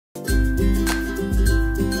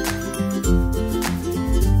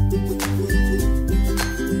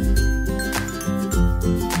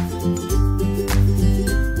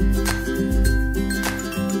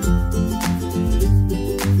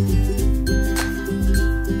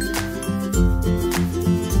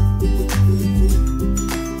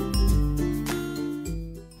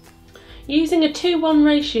2:1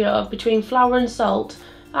 ratio between flour and salt,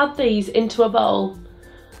 add these into a bowl.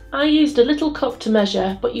 I used a little cup to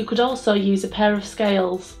measure, but you could also use a pair of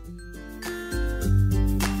scales.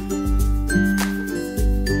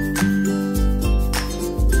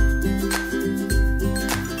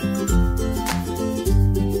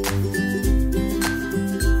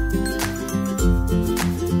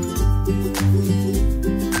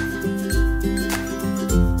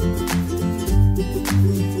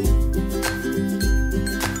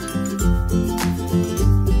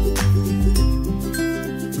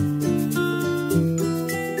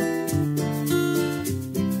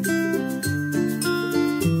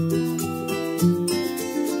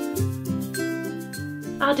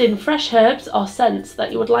 Add in fresh herbs or scents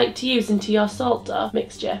that you would like to use into your salt dough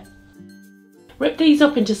mixture. Rip these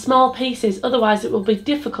up into small pieces, otherwise it will be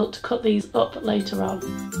difficult to cut these up later on.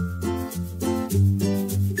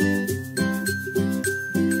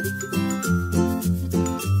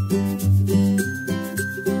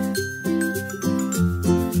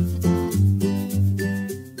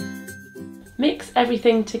 Mix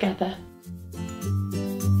everything together.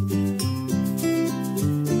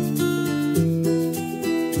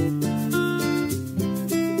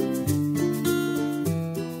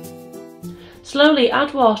 Slowly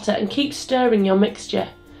add water and keep stirring your mixture.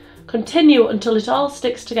 Continue until it all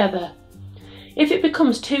sticks together. If it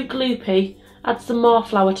becomes too gloopy, add some more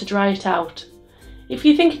flour to dry it out. If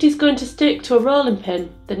you think it is going to stick to a rolling pin,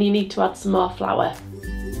 then you need to add some more flour.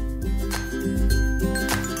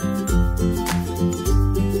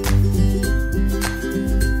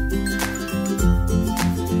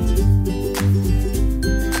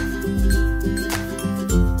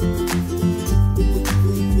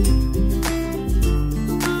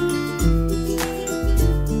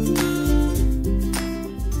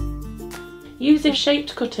 Using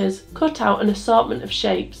shaped cutters, cut out an assortment of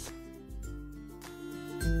shapes.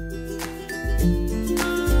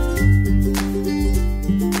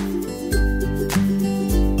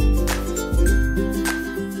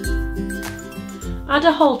 Add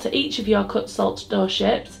a hole to each of your cut salt dough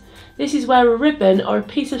shapes. This is where a ribbon or a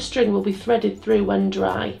piece of string will be threaded through when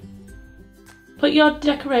dry. Put your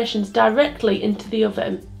decorations directly into the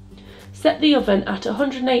oven. Set the oven at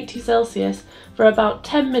 180 Celsius for about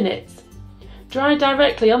 10 minutes. Dry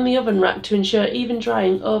directly on the oven rack to ensure even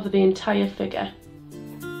drying over the entire figure.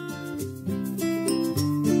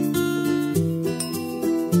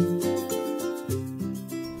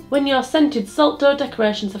 When your scented salt dough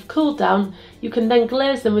decorations have cooled down, you can then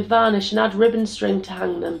glaze them with varnish and add ribbon string to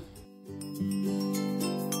hang them.